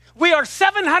 We are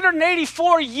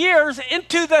 784 years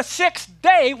into the 6th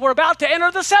day. We're about to enter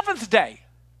the 7th day.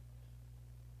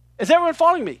 Is everyone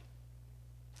following me?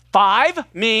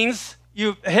 5 means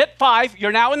you hit 5.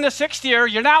 You're now in the 6th year.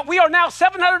 We are now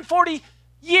 740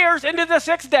 years into the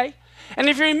 6th day. And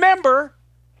if you remember,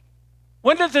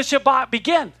 when does the Shabbat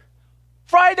begin?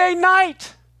 Friday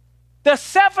night. The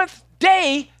 7th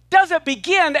day doesn't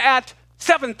begin at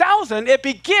 7,000. It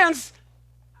begins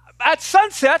at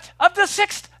sunset of the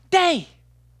 6th day.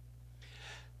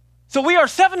 So we are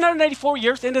 784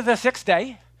 years into the 6th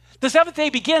day. The 7th day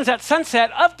begins at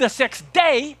sunset of the 6th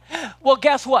day. Well,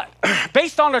 guess what?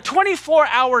 Based on a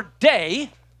 24-hour day,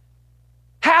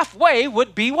 halfway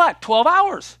would be what? 12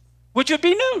 hours, which would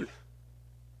be noon.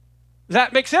 Does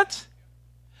that make sense?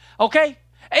 Okay.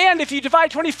 And if you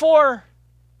divide 24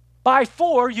 by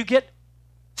 4, you get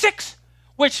 6,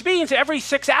 which means every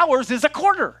 6 hours is a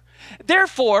quarter.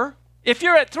 Therefore, if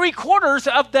you're at 3/4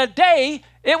 of the day,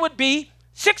 it would be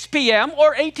 6 p.m.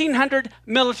 or 1800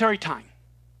 military time.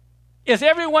 Is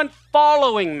everyone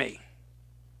following me?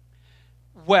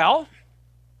 Well,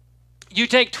 you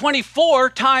take 24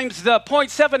 times the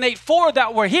 0.784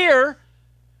 that we're here,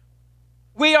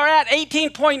 we are at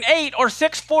 18.8 or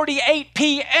 6:48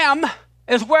 p.m.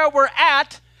 is where we're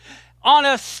at on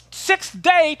a 6th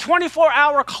day,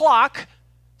 24-hour clock.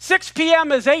 6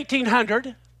 p.m. is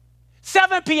 1800.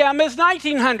 7 p.m. is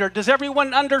 1900. Does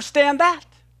everyone understand that?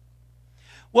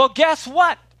 Well, guess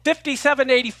what?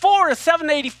 5784 is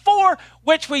 784,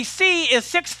 which we see is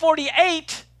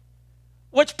 648,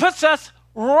 which puts us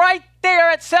right there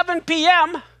at 7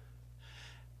 p.m.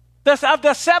 of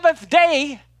the 7th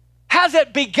day. Has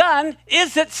it begun?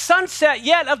 Is it sunset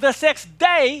yet of the 6th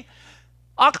day?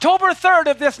 October 3rd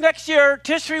of this next year,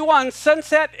 Tishri 1,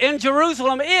 sunset in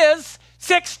Jerusalem is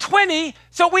 6:20,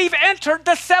 so we've entered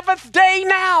the 7th day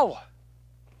now.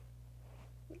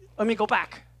 Let me go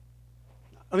back.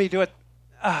 Let me do it.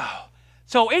 Oh.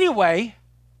 So anyway,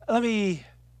 the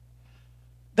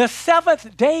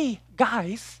seventh day,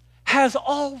 guys, has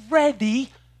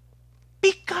already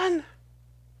begun.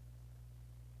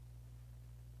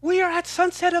 We are at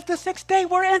sunset of the sixth day.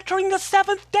 We're entering the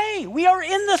seventh day. We are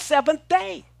in the seventh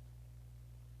day.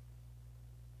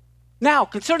 Now,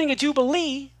 concerning a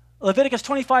Jubilee, Leviticus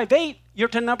 25:8, you're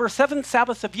to number 7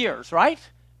 Sabbaths of years, right?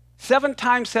 7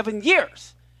 times 7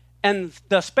 years. And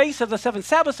the space of the 7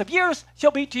 Sabbaths of years shall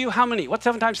be to you how many? What's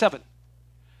 7 times 7?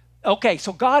 Okay,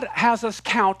 so God has us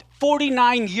count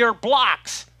 49-year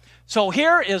blocks. So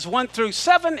here is 1 through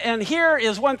 7, and here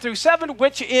is 1 through 7,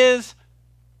 which is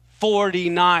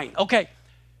 49. Okay,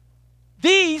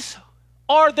 these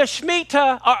are the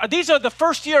Shemitah, these are the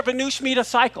first year of a new Shemitah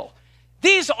cycle.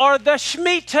 These are the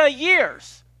Shemitah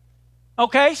years.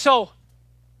 Okay, so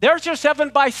there's your 7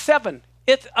 by 7.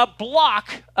 It's a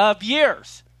block of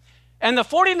years. And the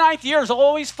 49th year is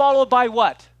always followed by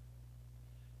what?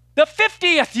 The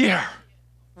 50th year.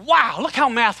 Wow, look how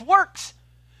math works.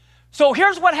 So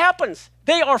here's what happens.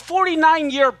 They are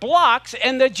 49-year blocks,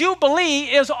 and the Jubilee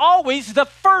is always the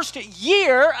first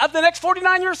year of the next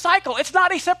 49-year cycle. It's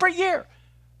not a separate year.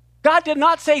 God did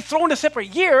not say throw in a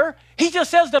separate year. He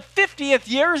just says the 50th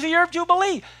year is the year of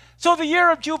Jubilee. So the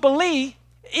year of Jubilee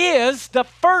is the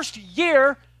first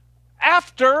year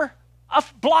after a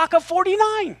block of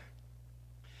 49.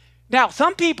 Now,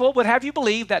 some people would have you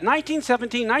believe that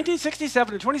 1917,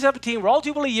 1967, and 2017 were all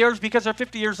Jubilee years because they're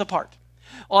 50 years apart.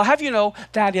 Well, I'll have you know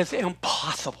that is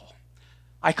impossible.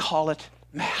 I call it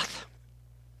math.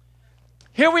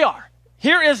 Here we are.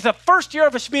 Here is the first year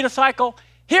of a Shemitah cycle.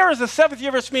 Here is the 7th year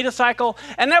of a Shemitah cycle,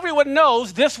 and everyone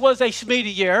knows this was a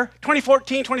Shemitah year.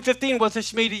 2014, 2015 was a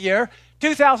Shemitah year.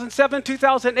 2007,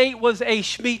 2008 was a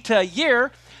Shemitah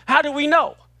year. How do we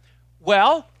know?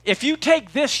 Well, if you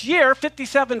take this year,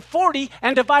 5740,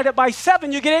 and divide it by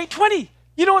 7, you get 820.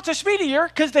 You know it's a Shemitah year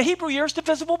because the Hebrew year is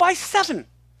divisible by 7.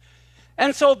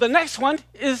 And so the next one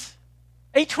is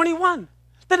 821.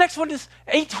 The next one is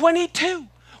 822.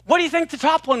 What do you think the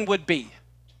top one would be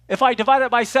if I divide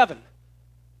it by 7?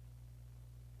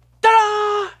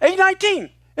 Ta-da! 819.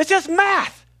 It's just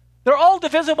math. They're all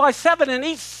divisible by 7, and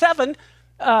each 7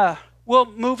 will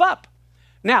move up.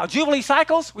 Now, Jubilee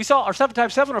cycles, we saw, are 7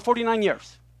 times 7 or 49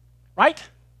 years, right?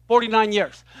 49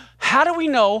 years. How do we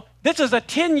know? This is a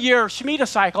 10-year Shemitah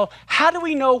cycle. How do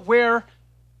we know where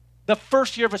the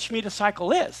first year of a Shemitah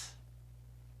cycle is?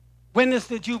 When is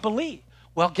the Jubilee?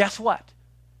 Well, guess what?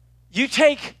 You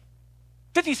take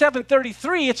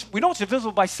 5733, we know it's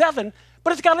divisible by 7,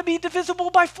 but it's got to be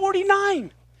divisible by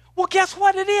 49. Well, guess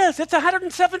what it is? It's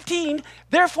 117.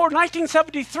 Therefore,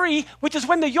 1973, which is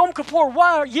when the Yom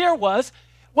Kippur year was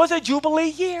a Jubilee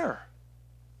year.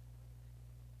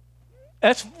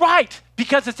 That's right,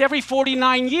 because it's every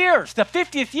 49 years. The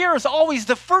 50th year is always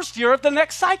the first year of the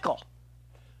next cycle.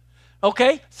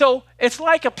 Okay, so it's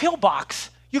like a pill box.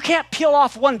 You can't peel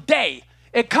off one day.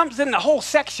 It comes in the whole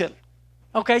section.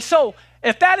 Okay, so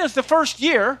if that is the first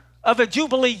year of a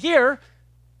Jubilee year,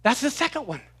 that's the second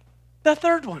one, the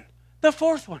third one, the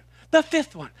fourth one, the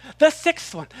fifth one, the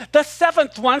sixth one, the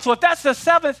seventh one. So if that's the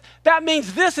 7th, that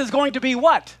means this is going to be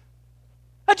what?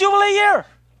 A Jubilee year.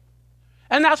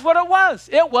 And that's what it was.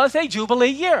 It was a Jubilee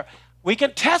year. We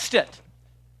can test it.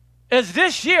 Is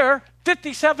this year,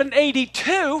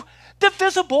 5782,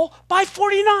 divisible by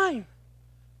 49?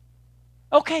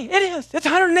 Okay, it is. It's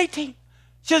 118.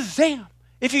 Shazam.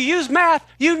 If you use math,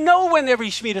 you know when every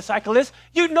Shemitah cycle is.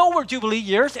 You know where Jubilee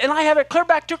years, and I have it clear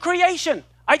back to creation.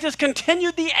 I just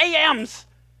continued the AMs.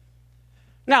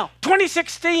 Now,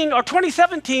 2016 or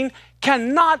 2017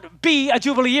 cannot be a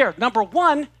Jubilee year. Number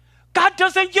one, God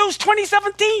doesn't use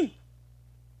 2017.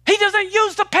 He doesn't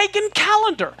use the pagan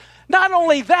calendar. Not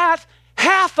only that,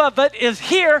 half of it is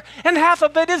here and half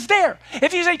of it is there.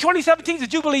 If you say 2017 is a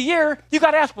Jubilee year, you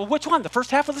got to ask, well, which one? The first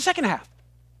half or the second half?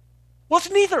 Well, it's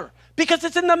neither, because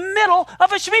it's in the middle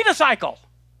of a Shemitah cycle.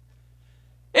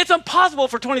 It's impossible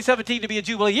for 2017 to be a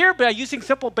Jubilee year by using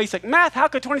simple basic math. How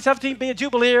could 2017 be a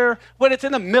Jubilee year when it's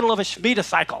in the middle of a Shemitah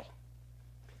cycle?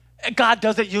 God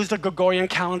doesn't use the Gregorian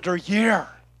calendar year.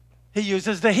 He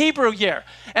uses the Hebrew year.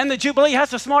 And the Jubilee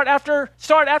has to start after a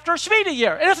Shemitah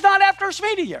year. And it's not after a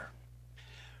Shemitah year.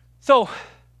 So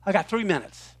I got 3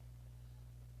 minutes.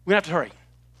 We're going to have to hurry.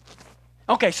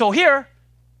 Okay, so here,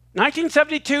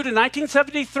 1972 to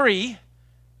 1973,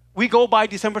 we go by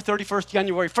December 31st,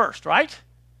 January 1st, right?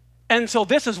 And so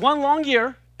this is one long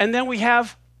year, and then we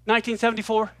have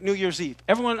 1974, New Year's Eve.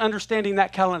 Everyone understanding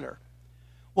that calendar.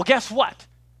 Well, guess what?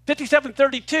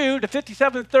 5732 to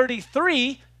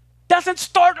 5733 doesn't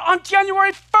start on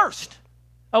January 1st.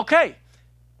 Okay.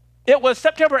 It was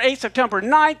September 8th, September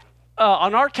 9th,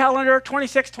 on our calendar,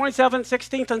 26th, 27th,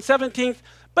 16th, and 17th.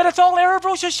 But it's all Erev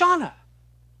Rosh Hashanah.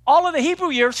 All of the Hebrew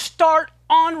years start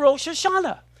on Rosh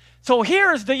Hashanah. So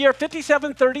here is the year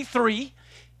 5733.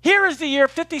 Here is the year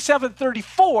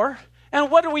 5734.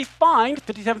 And what do we find?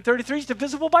 5733 is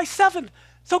divisible by 7.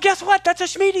 So guess what? That's a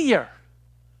Shemitah year.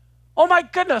 Oh my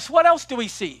goodness, what else do we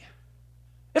see?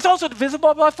 It's also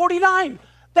divisible by 49.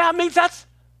 That means that's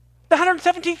the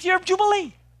 117th year of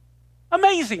Jubilee.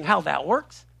 Amazing how that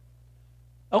works.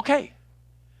 Okay.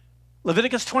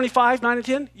 Leviticus 25, 9 and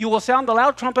 10. You will sound the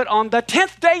loud trumpet on the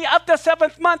 10th day of the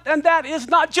 7th month, and that is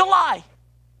not July.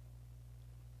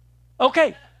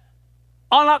 Okay.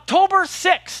 On October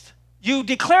 6th, you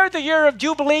declare the year of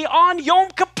Jubilee on Yom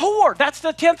Kippur. That's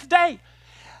the 10th day.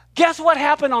 Guess what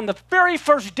happened on the very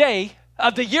first day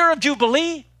of the year of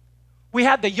Jubilee? We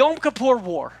had the Yom Kippur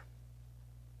War.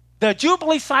 The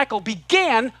Jubilee cycle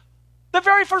began the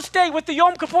very first day with the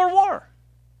Yom Kippur War.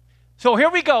 So here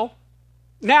we go.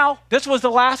 Now, this was the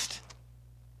last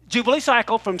Jubilee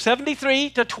cycle from 73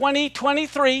 to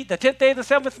 2023, the 10th day of the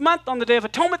 7th month. On the Day of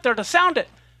Atonement, they're to sound it.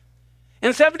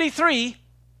 In 73,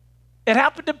 it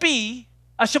happened to be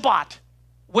a Shabbat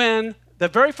when the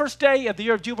very first day of the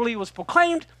year of Jubilee was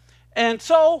proclaimed. And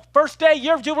so, first day,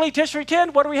 year of Jubilee, Tishri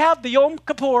 10, what do we have? The Yom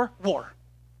Kippur War.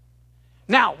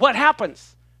 Now, what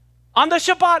happens? On the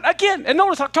Shabbat, again, and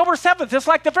notice October 7th, it's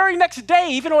like the very next day,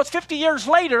 even though it's 50 years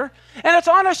later, and it's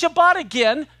on a Shabbat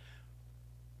again.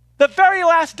 The very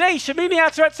last day, Shemini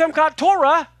Atzeret Simchat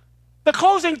Torah, the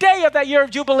closing day of that year of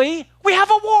Jubilee, we have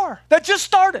a war that just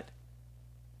started.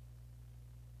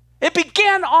 It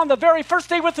began on the very first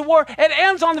day with the war. It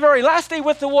ends on the very last day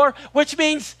with the war, which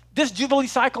means this Jubilee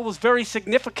cycle was very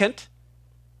significant.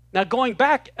 Now, going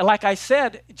back, like I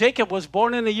said, Jacob was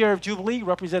born in the year of Jubilee,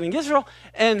 representing Israel,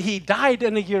 and he died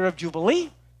in the year of Jubilee.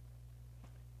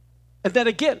 And then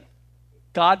again,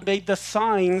 God made the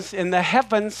signs in the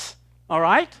heavens, all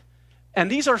right?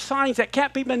 And these are signs that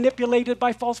can't be manipulated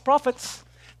by false prophets.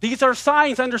 These are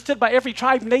signs understood by every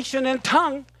tribe, nation, and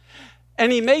tongue.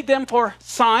 And he made them for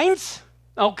signs,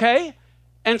 okay,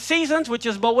 and seasons, which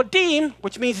is Moedim,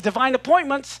 which means divine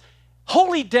appointments,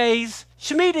 holy days,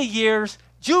 Shemitah years,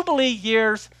 Jubilee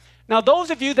years. Now,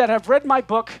 those of you that have read my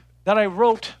book that I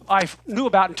wrote, I knew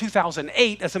about in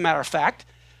 2008, as a matter of fact,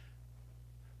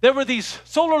 there were these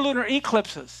solar lunar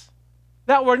eclipses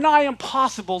that were nigh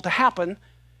impossible to happen,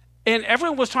 and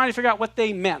everyone was trying to figure out what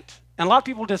they meant. And a lot of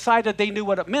people decided they knew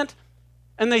what it meant,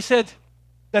 and they said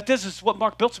that this is what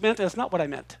Mark Biltz meant, and it's not what I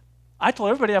meant. I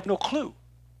told everybody I have no clue.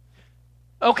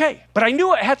 Okay, but I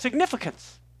knew it had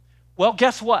significance. Well,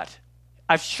 guess what?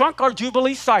 I've shrunk our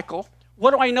Jubilee cycle.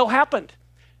 What do I know happened?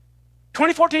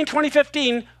 2014,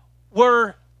 2015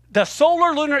 were the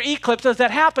solar lunar eclipses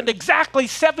that happened exactly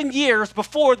 7 years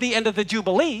before the end of the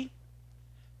Jubilee.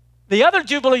 The other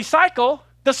Jubilee cycle,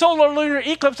 the solar lunar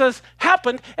eclipses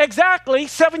happened exactly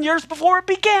 7 years before it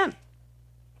began.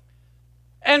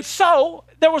 And so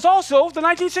there was also the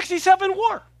 1967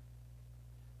 war.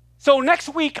 So next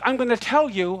week, I'm going to tell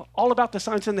you all about the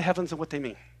signs in the heavens and what they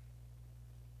mean.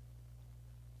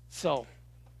 So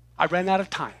I ran out of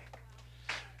time.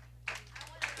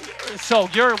 So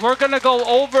we're going to go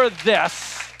over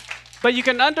this, but you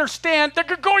can understand the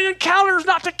Gregorian calendar is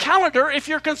not the calendar if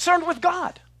you're concerned with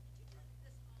God.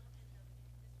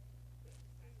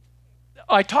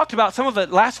 I talked about some of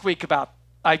it last week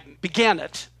I began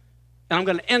it, and I'm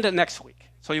going to end it next week.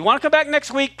 So you want to come back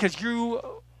next week because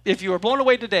if you were blown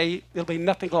away today, it'll be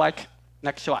nothing like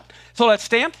next Shabbat. So let's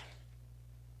stand.